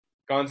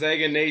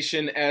Gonzaga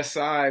Nation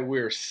SI,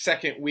 we're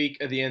second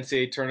week of the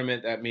NCAA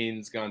tournament. That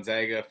means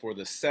Gonzaga for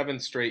the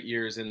seventh straight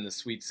years in the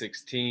Sweet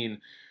 16.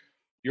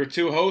 Your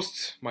two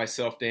hosts,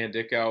 myself, Dan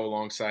Dickau,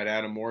 alongside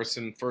Adam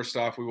Morrison. First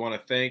off, we want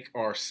to thank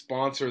our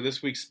sponsor,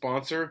 this week's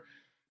sponsor,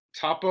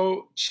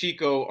 Topo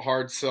Chico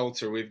Hard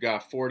Seltzer. We've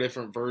got four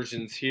different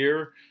versions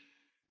here.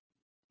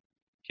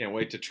 Can't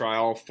wait to try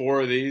all four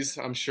of these.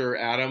 I'm sure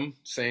Adam,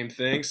 same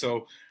thing.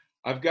 So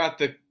I've got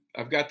the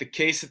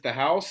case at the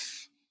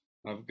house.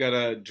 I've got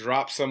to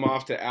drop some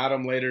off to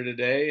Adam later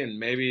today, and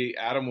maybe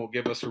Adam will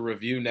give us a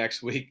review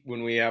next week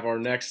when we have our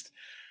next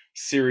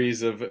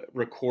series of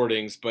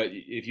recordings. But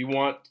if you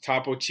want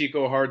Topo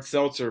Chico Hard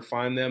Seltzer,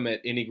 find them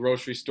at any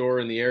grocery store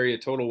in the area,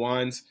 Total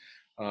Wines.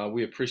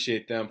 We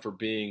appreciate them for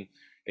being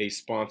a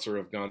sponsor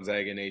of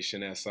Gonzaga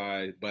Nation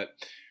SI. But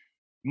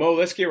Mo,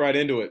 let's get right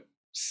into it.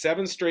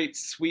 7 straight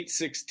Sweet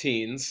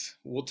 16s.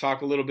 We'll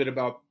talk a little bit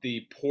about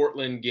the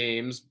Portland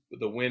games,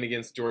 the win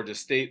against Georgia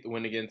State, the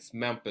win against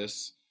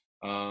Memphis.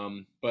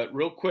 But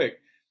real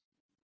quick,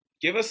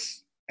 give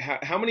us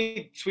how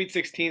many Sweet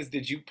 16s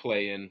did you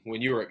play in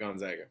when you were at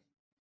Gonzaga?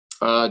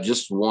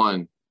 Just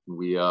one.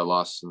 We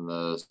lost in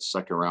the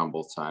second round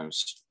both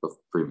times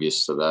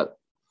previous to that.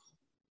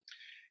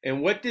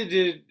 And what did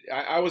it?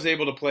 I was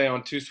able to play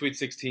on 2 Sweet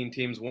 16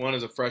 teams. One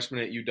as a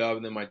freshman at UW,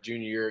 and then my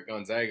junior year at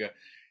Gonzaga.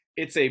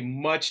 It's a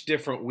much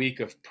different week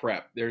of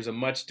prep. There's a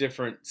much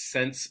different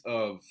sense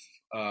of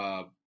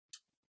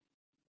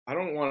I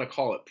don't want to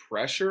call it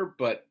pressure,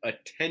 but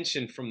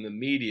attention from the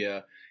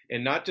media,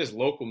 and not just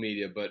local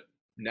media, but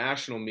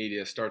national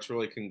media starts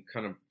really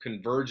kind of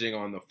converging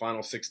on the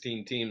final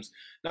 16 teams.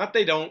 Not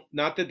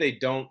that they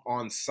don't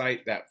on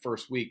site that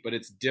first week, but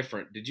it's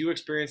different. Did you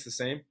experience the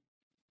same?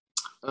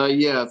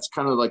 Yeah, it's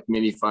kind of like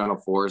mini Final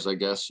Fours, I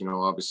guess.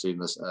 Obviously in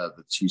this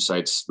the two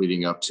sites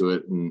leading up to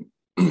it, and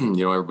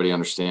everybody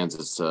understands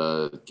it's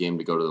a game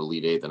to go to the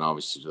Elite Eight, and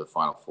obviously to the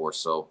Final Four.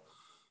 So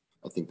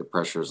I think the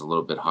pressure is a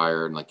little bit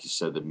higher. And like you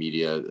said, the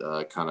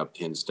media kind of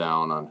pins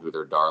down on who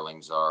their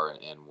darlings are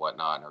and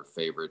whatnot, and their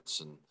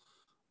favorites.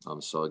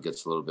 And so it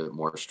gets a little bit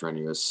more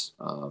strenuous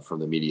from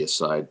the media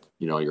side,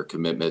 your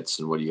commitments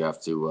and what you have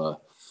to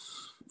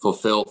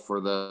fulfill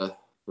for the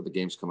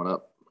games coming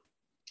up.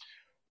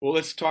 Well,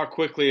 let's talk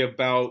quickly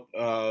about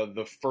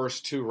the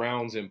first 2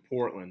 rounds in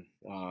Portland.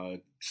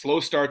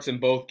 Slow starts in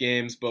both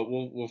games, but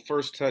we'll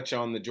first touch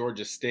on the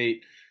Georgia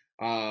State.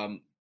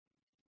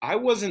 I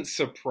wasn't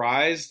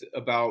surprised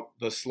about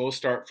the slow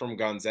start from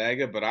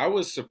Gonzaga, but I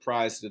was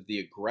surprised at the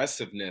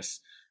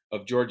aggressiveness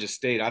of Georgia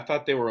State. I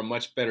thought they were a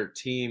much better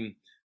team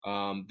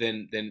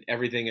than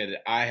everything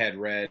that I had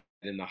read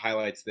and the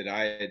highlights that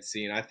I had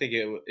seen. I think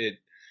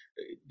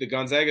the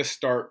Gonzaga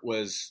start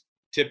was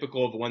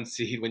typical of one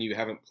seed when you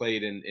haven't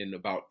played in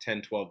about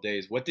 10, 12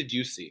 days. What did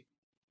you see?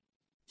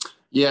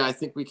 Yeah, I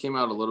think we came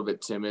out a little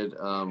bit timid.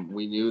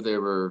 We knew they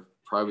were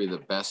probably the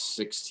best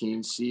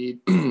 16 seed.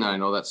 I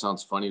know that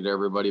sounds funny to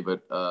everybody,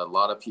 but a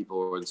lot of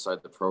people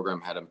inside the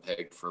program had them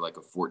pegged for like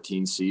a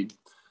 14 seed.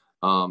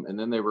 And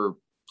then they were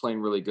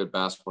playing really good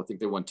basketball. I think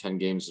they won 10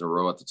 games in a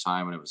row at the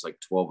time, and it was like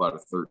 12 out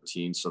of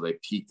 13. So they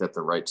peaked at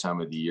the right time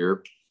of the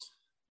year.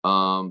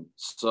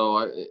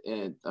 So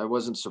I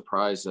wasn't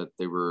surprised that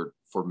they were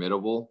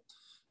formidable.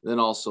 Then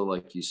also,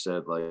 like you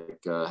said,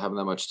 having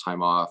that much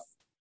time off,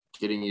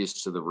 getting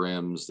used to the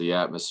rims, the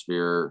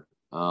atmosphere,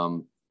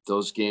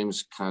 those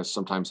games kind of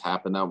sometimes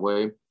happen that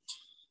way.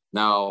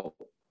 Now,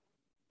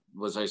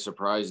 was I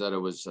surprised that it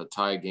was a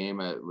tie game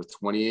with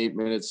 28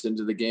 minutes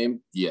into the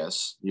game?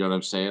 Yes. You know what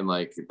I'm saying?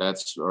 12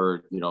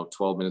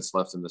 minutes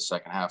left in the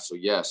second half. So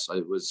yes,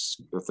 it was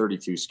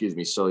 32, excuse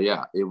me. So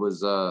yeah, it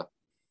was a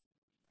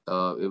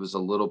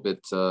little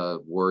bit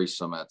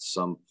worrisome at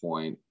some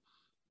point.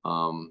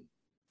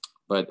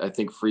 But I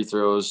think free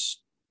throws,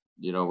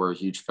 were a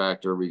huge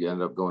factor. We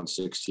ended up going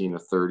 16 to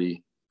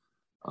 30.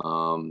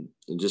 And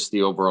just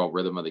the overall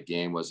rhythm of the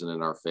game wasn't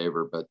in our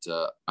favor, but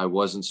I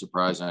wasn't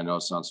surprised. I know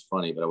it sounds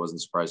funny, but I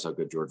wasn't surprised how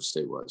good Georgia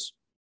State was.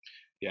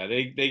 Yeah,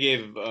 they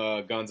gave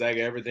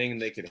Gonzaga everything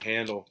they could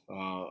handle.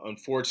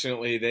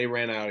 Unfortunately, they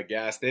ran out of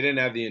gas. They didn't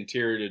have the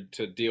interior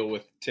to deal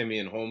with Timmy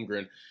and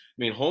Holmgren. I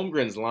mean,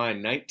 Holmgren's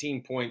line,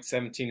 19 points,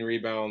 17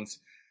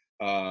 rebounds,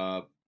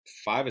 5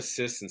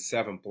 assists, and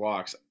 7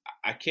 blocks.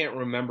 I can't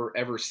remember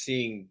ever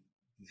seeing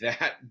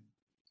that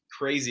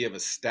crazy of a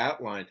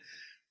stat line.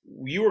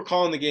 You were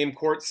calling the game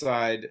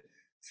courtside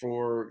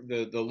for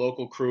the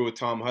local crew with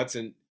Tom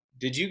Hudson.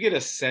 Did you get a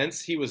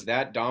sense he was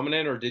that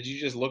dominant, or did you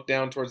just look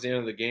down towards the end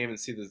of the game and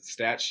see the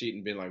stat sheet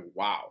and be like,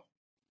 wow?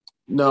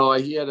 No,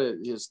 he had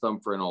his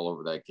thumbprint all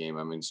over that game.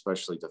 I mean,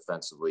 especially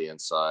defensively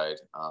inside,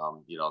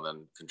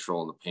 then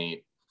controlling the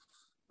paint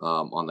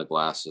on the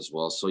glass as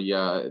well. So,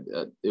 yeah,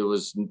 it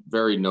was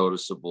very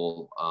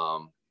noticeable.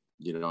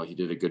 He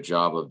did a good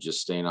job of just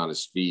staying on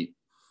his feet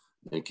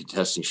and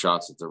contesting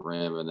shots at the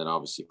rim, and then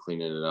obviously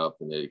cleaning it up.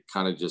 And it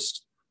kind of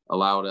just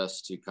allowed us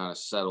to kind of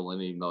settle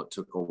in, even though it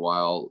took a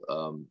while.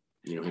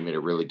 He made it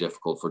really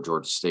difficult for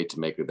Georgia State to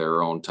make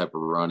their own type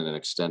of run and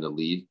extend a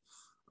lead.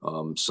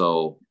 I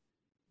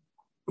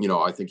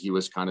think he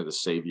was kind of the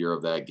savior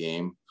of that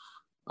game.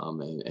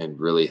 and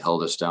really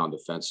held us down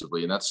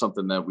defensively. And that's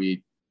something that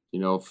we,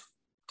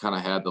 kind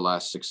of had the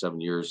last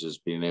 6-7 years, is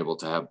being able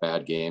to have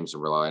bad games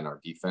and rely on our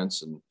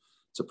defense. And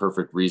it's a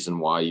perfect reason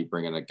why you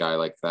bring in a guy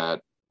like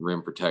that,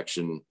 rim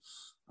protection,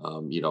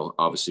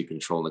 obviously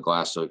controlling the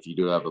glass. So if you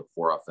do have a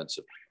poor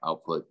offensive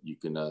output, you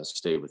can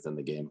stay within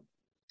the game.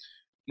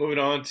 Moving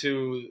on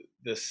to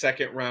the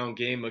second round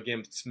game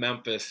against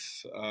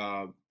Memphis.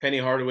 Penny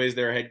Hardaway's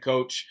their head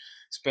coach.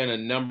 Spent a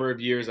number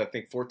of years, I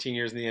think 14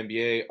 years in the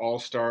NBA,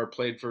 all-star,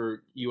 played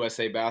for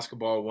USA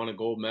basketball, won a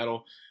gold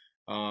medal.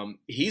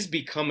 He's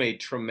become a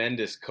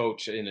tremendous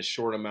coach in a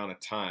short amount of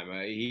time.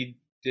 He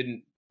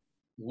didn't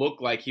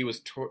look like he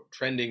was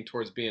trending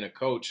towards being a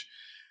coach.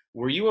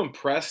 Were you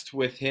impressed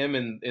with him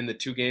in the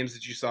two games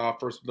that you saw,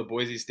 first the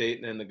Boise State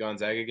and then the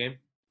Gonzaga game?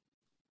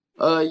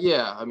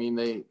 Yeah, I mean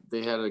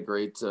they had a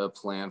great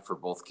plan for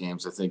both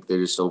games. I think they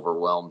just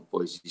overwhelmed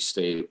Boise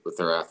State with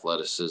their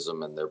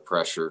athleticism and their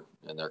pressure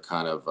and their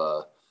kind of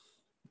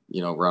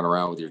run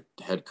around with your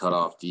head cut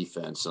off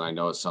defense. And I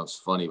know it sounds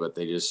funny, but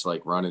they just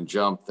like run and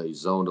jump. They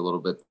zoned a little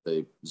bit.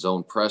 They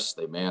zone press.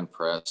 They man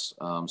press.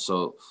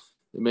 So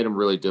it made them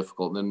really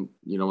difficult. And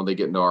then when they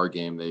get into our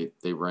game,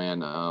 they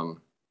ran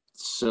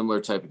similar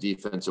type of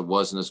defense. It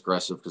wasn't as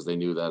aggressive because they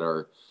knew that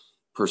our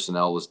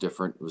personnel was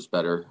different. It was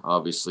better,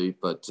 obviously.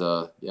 But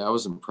I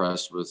was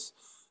impressed with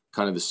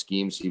kind of the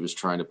schemes he was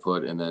trying to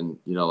put. And then,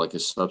 like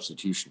his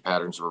substitution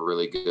patterns were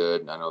really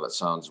good. And I know that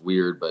sounds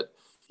weird, but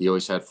he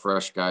always had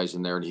fresh guys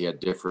in there and he had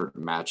different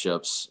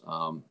matchups.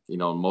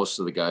 Most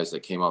of the guys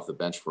that came off the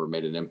bench for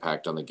made an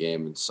impact on the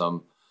game in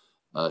some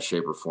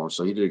shape or form.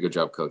 So he did a good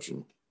job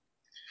coaching.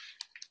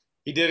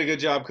 He did a good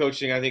job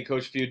coaching. I think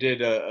Coach Few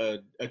did a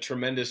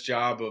tremendous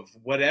job of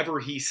whatever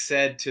he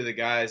said to the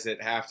guys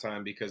at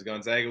halftime, because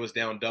Gonzaga was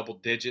down double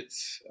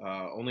digits.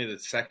 Only the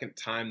second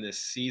time this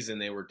season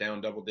they were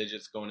down double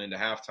digits going into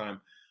halftime.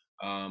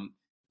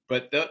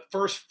 But the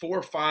first 4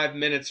 or 5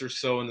 minutes or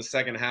so in the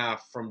second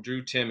half from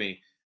Drew Timme,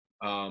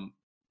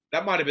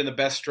 that might have been the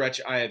best stretch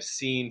I have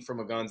seen from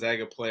a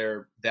Gonzaga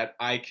player that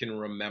I can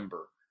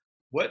remember.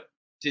 What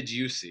did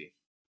you see?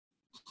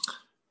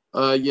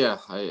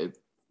 I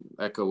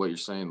echo what you're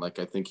saying. Like,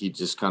 I think he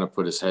just kind of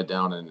put his head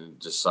down and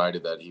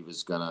decided that he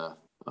was gonna,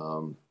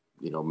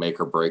 make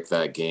or break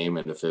that game.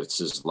 And if it's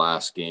his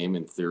last game,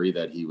 in theory,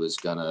 that he was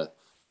gonna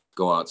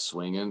go out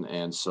swinging.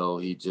 And so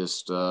he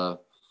just,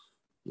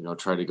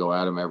 tried to go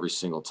at him every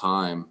single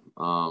time.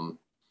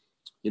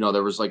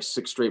 There was like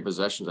 6 straight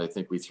possessions. I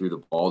think we threw the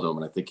ball to him,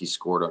 and I think he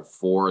scored on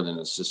 4 and then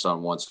assist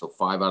on 1. So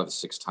 5 out of the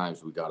 6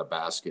 times we got a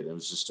basket. It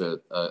was just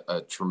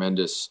a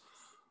tremendous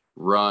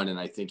run. And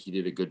I think he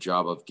did a good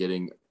job of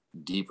getting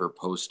deeper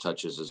post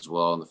touches as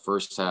well. In the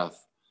first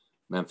half,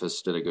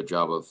 Memphis did a good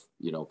job of,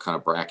 kind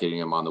of bracketing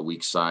him on the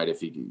weak side if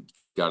he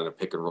got in a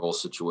pick and roll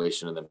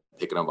situation, and then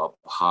picking him up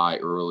high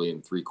early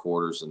in 3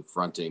 quarters and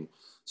fronting.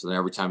 So then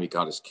every time he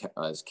got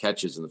his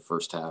catches in the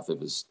first half, it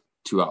was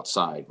 2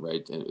 outside,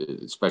 right?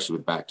 Especially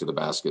with back to the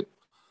basket.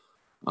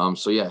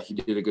 He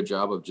did a good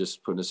job of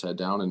just putting his head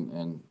down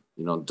and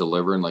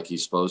delivering like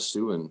he's supposed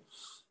to. And,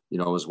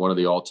 it was one of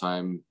the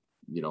all-time,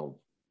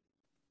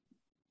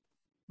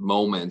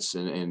 moments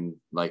and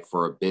like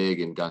for a big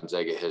in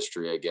Gonzaga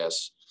history, I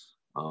guess.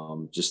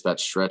 Just that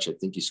stretch, I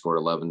think he scored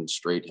 11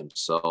 straight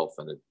himself,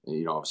 and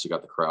it, obviously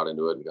got the crowd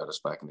into it and got us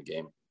back in the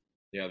game.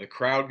 Yeah, the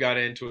crowd got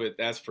into it,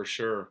 that's for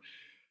sure.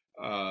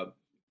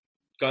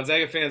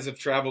 Gonzaga fans have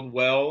traveled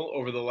well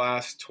over the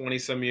last 20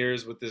 some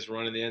years with this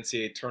run in the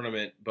NCAA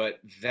tournament, but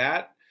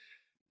that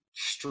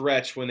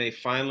stretch when they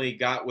finally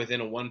got within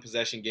a 1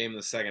 possession game in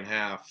the second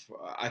half,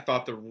 I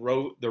thought the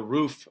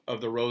roof of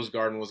the Rose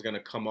Garden was going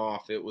to come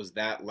off. It was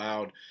that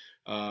loud.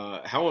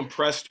 How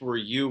impressed were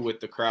you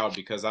with the crowd?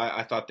 Because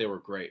I thought they were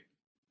great.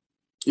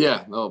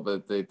 Yeah, no,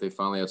 but they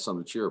finally had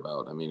something to cheer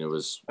about. I mean, it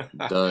was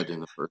dud in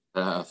the first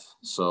half.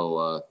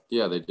 So,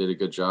 they did a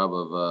good job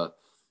of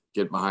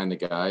getting behind the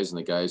guys, and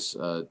the guys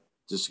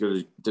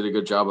did a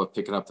good job of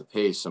picking up the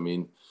pace. I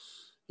mean,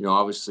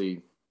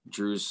 obviously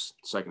Drew's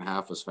second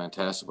half was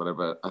fantastic, but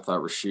I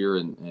thought Rasheer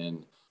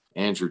and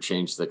Andrew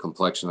changed the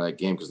complexion of that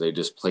game because they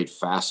just played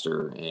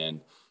faster. And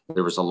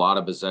there was a lot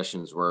of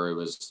possessions where it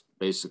was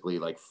basically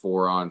like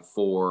 4-on-4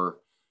 or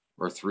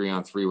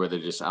 3-on-3 where they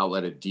just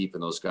outletted deep,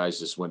 and those guys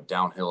just went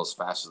downhill as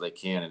fast as they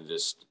can and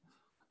just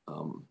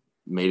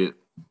made it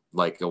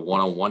like a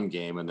 1-on-1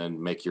 game and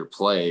then make your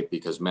play,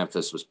 because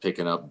Memphis was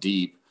picking up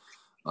deep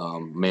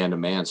man to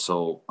man.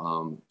 So,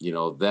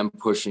 them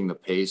pushing the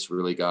pace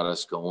really got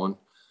us going.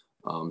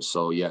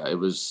 It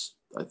was,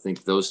 I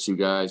think, those 2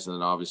 guys, and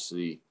then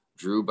obviously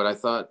Drew. But I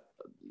thought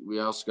we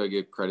also got to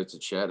give credit to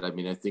Chet. I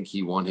mean, I think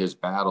he won his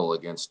battle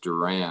against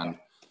Duran,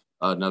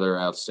 another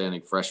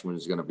outstanding freshman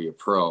who's going to be a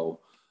pro.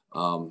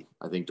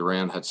 I think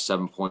Duran had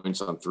 7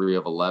 points on 3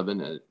 of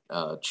 11.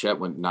 Chet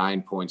went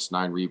 9 points,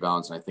 9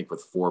 rebounds, and I think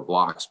with 4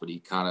 blocks. But he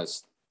kind of,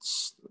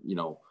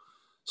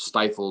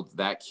 stifled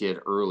that kid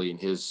early in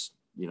his,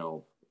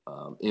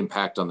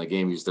 impact on the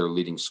game. He's their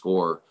leading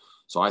scorer.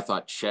 So I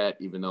thought Chet,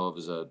 even though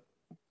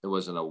it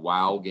wasn't a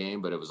wow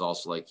game, but it was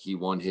also like he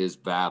won his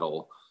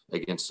battle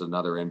against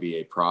another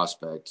NBA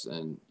prospect.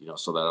 And,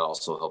 so that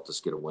also helped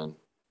us get a win.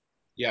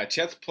 Yeah,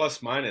 Chet's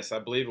plus minus, I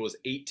believe it was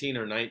 18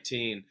 or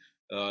 19.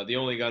 The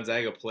only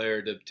Gonzaga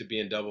player to be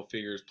in double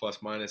figures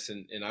plus minus,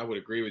 and I would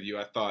agree with you.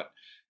 I thought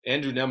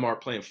Andrew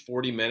Nembhard playing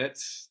 40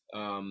 minutes.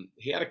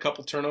 He had a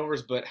couple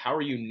turnovers, but how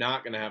are you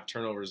not going to have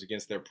turnovers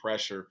against their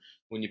pressure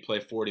when you play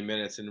 40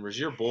 minutes? And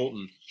Rasir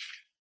Bolton,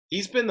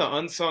 he's been the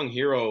unsung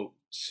hero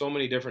so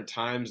many different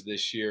times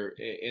this year.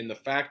 And the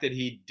fact that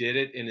he did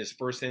it in his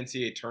first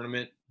NCAA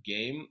tournament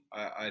game,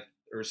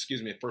 or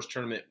excuse me, first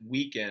tournament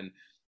weekend,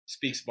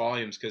 speaks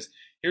volumes. Because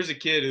here's a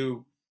kid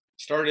who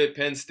started at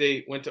Penn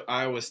State, went to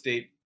Iowa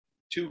State,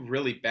 two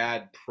really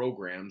bad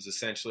programs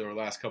essentially over the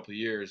last couple of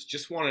years.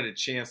 Just wanted a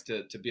chance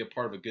to be a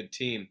part of a good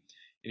team,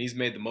 and he's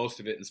made the most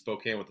of it in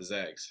Spokane with the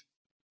Zags.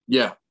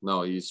 Yeah,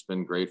 no, he's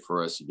been great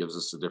for us. He gives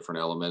us a different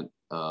element.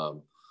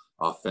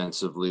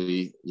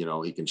 Offensively,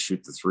 he can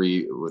shoot the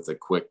three with a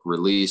quick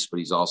release, but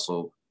he's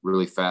also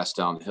really fast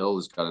downhill.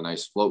 He's got a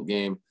nice float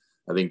game.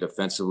 I think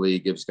defensively he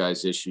gives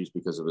guys issues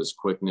because of his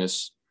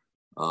quickness.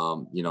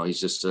 He's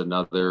just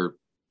another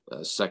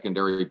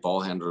secondary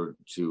ball handler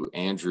to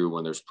Andrew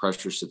when there's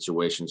pressure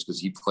situations, because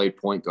he played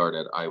point guard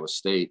at Iowa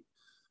State.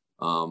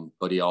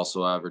 But he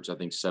also averaged, I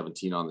think,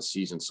 17 on the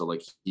season. So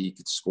like he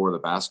could score the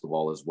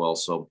basketball as well.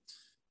 So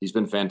he's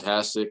been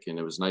fantastic, and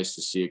it was nice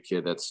to see a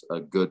kid that's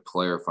a good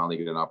player finally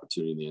get an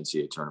opportunity in the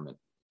NCAA tournament.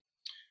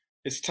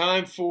 It's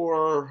time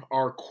for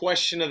our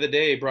question of the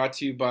day, brought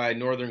to you by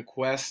Northern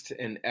Quest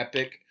and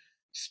Epic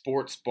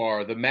Sports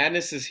Bar. The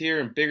madness is here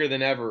and bigger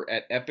than ever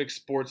at Epic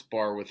Sports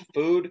Bar, with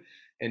food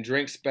and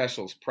drink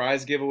specials,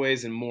 prize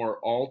giveaways, and more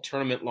all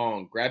tournament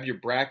long. Grab your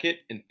bracket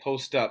and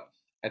post up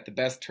at the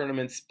best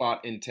tournament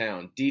spot in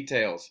town.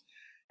 Details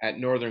at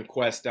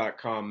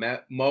northernquest.com.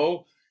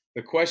 Mo,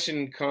 the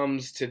question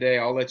comes today,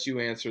 I'll let you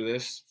answer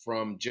this,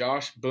 from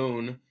Josh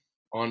Boone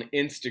on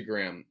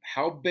Instagram.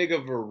 How big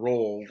of a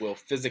role will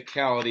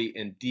physicality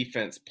and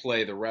defense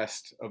play the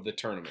rest of the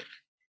tournament?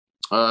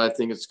 I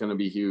think it's going to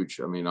be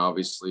huge. I mean,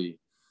 obviously,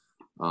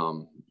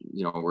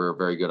 we're a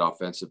very good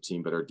offensive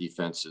team, but our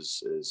defense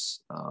is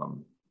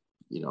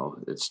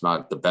it's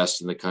not the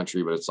best in the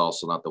country, but it's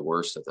also not the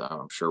worst.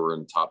 I'm sure we're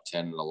in the top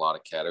 10 in a lot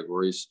of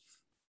categories.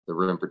 The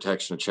rim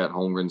protection of Chet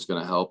Holmgren is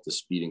going to help, the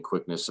speed and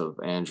quickness of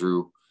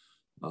Andrew,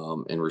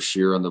 and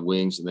Rasir on the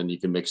wings. And then you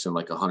can mix in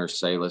like a Hunter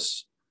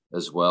Salas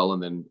as well.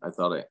 And then I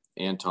thought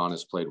Anton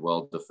has played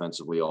well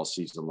defensively all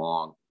season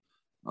long.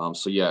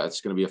 So yeah,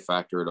 it's going to be a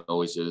factor. It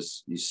always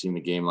is. You've seen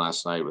the game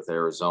last night with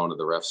Arizona,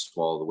 the refs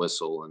swallow the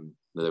whistle. And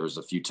there was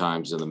a few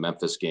times in the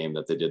Memphis game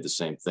that they did the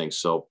same thing.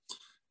 So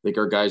I think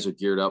our guys are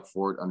geared up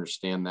for it,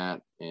 understand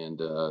that,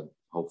 and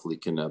hopefully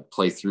can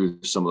play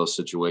through some of those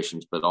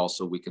situations, but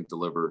also we can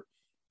deliver,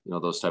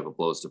 those type of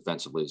blows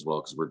defensively as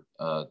well, because we're,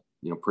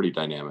 pretty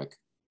dynamic.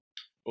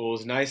 Well, it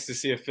was nice to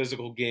see a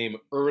physical game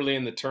early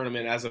in the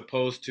tournament, as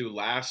opposed to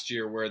last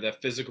year where the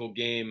physical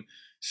game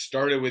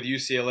started with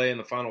UCLA in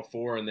the Final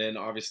Four, and then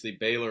obviously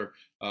Baylor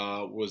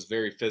was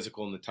very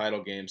physical in the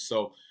title game.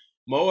 So,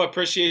 Mo, I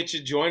appreciate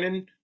you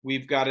joining.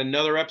 We've got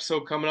another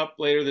episode coming up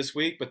later this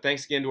week, but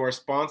thanks again to our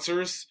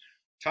sponsors,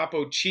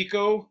 Topo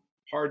Chico,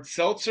 Hard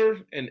Seltzer,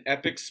 and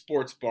Epic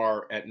Sports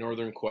Bar at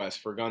Northern Quest.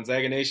 For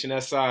Gonzaga Nation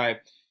SI,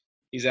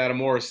 he's Adam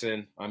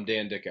Morrison. I'm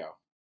Dan Dickau.